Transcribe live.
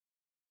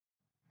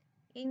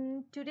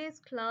In today's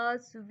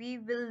class, we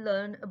will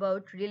learn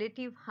about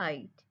relative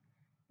height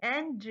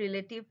and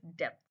relative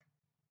depth.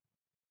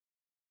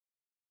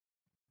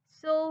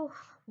 So,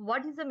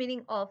 what is the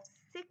meaning of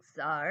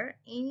 6R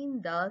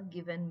in the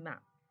given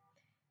map?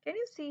 Can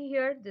you see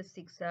here the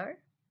 6R?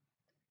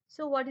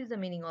 So, what is the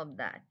meaning of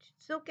that?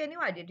 So, can you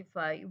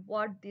identify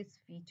what this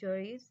feature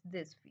is?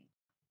 This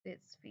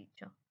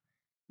feature,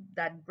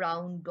 that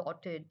brown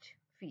dotted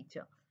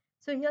feature.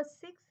 So, here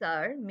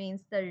 6R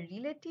means the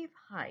relative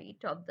height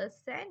of the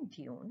sand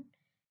dune.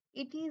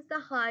 It is the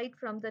height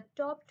from the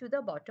top to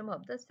the bottom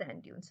of the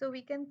sand dune. So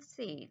we can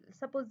say,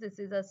 suppose this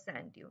is a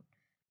sand dune.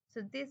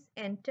 So this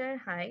entire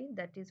height,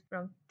 that is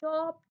from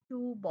top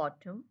to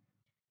bottom,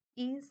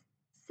 is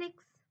 6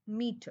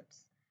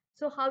 meters.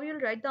 So how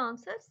you'll write the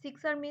answer?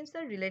 6R means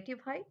the relative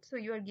height. So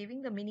you are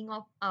giving the meaning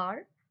of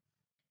R.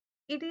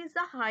 It is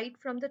the height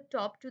from the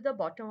top to the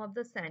bottom of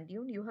the sand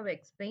dune. You have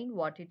explained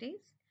what it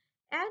is.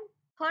 And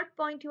third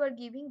point, you are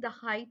giving the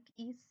height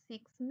is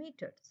 6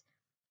 meters.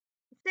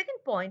 Second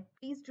point,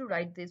 please do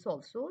write this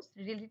also.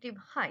 Relative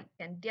height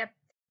and depth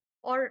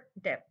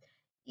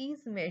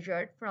is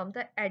measured from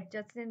the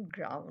adjacent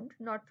ground,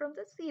 not from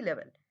the sea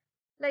level.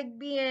 Like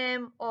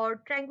BM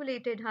or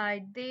triangulated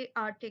height, they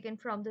are taken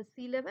from the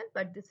sea level,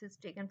 but this is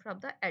taken from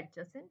the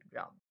adjacent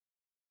ground.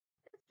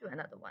 Let's do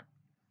another one.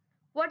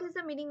 What is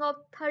the meaning of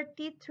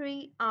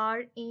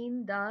 33R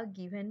in the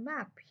given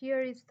map?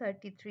 Here is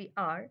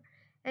 33R,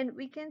 and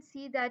we can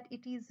see that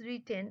it is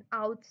written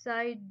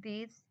outside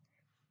this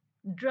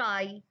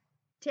dry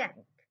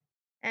tank,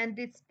 and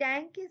this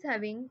tank is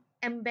having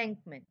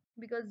embankment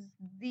because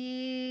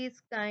this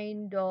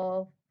kind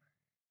of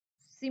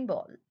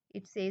symbol,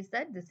 it says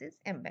that this is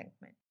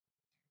embankment.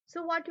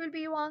 So what will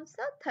be your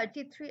answer?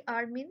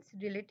 33R means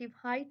relative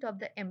height of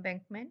the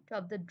embankment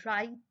of the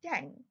dry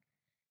tank.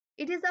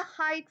 It is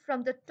a height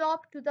from the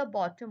top to the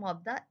bottom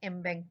of the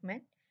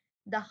embankment.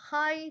 The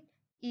height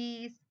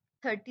is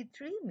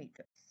 33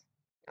 meters.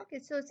 Okay,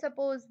 so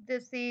suppose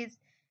this is,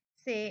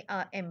 say,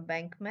 a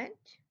embankment,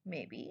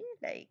 maybe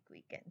like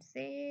we can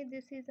say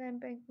this is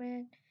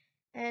embankment,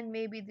 and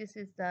maybe this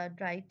is the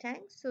dry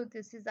tank. So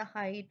this is the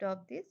height of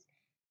this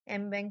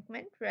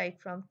embankment right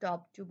from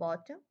top to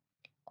bottom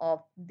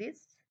of this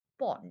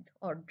pond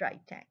or dry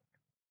tank.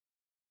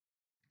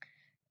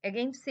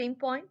 Again, same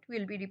point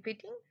we'll be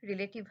repeating.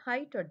 Relative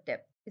height or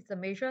depth is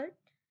measured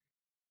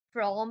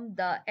from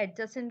the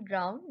adjacent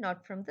ground,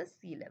 not from the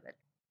sea level.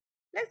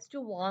 Let's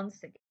do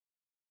once again.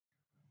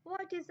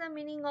 What is the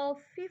meaning of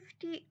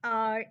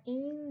 50R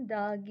in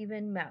the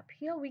given map?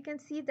 Here we can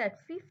see that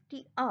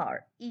 50R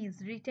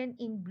is written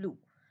in blue.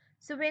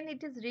 So when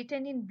it is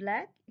written in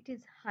black, it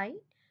is height.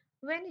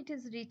 When it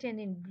is written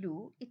in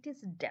blue, it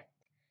is depth.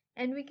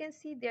 And we can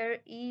see there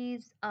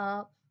is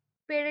a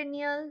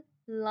perennial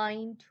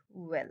lined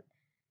well.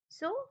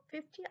 So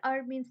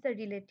 50R means the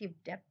relative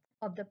depth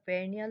of the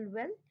perennial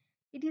well.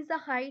 It is the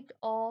height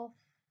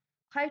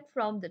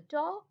from the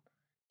top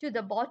to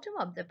the bottom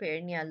of the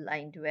perennial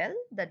lined well.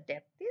 The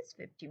depth is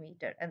 50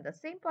 meter. And the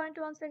same point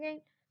once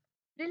again,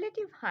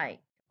 relative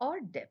height or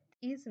depth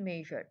is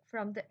measured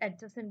from the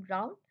adjacent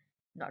ground,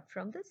 not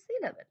from the sea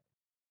level.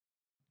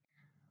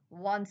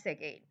 Once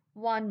again,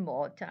 one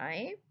more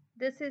time.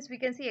 This is, we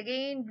can see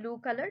again blue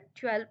color,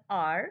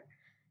 12R.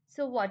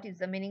 So what is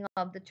the meaning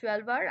of the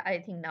 12R? I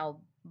think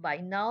by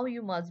now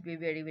you must be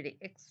very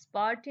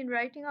expert in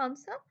writing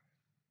answer.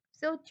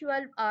 So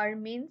 12R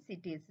means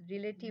it is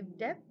relative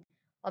depth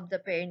of the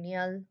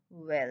perennial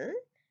well.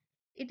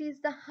 It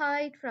is the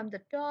height from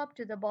the top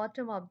to the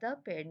bottom of the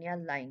perennial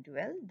lined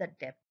well. The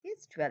depth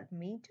is 12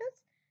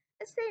 meters.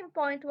 The same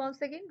point once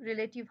again,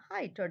 relative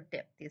height or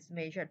depth is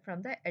measured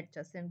from the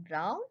adjacent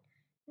ground,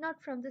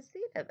 not from the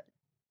sea level.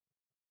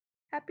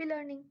 Happy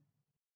learning!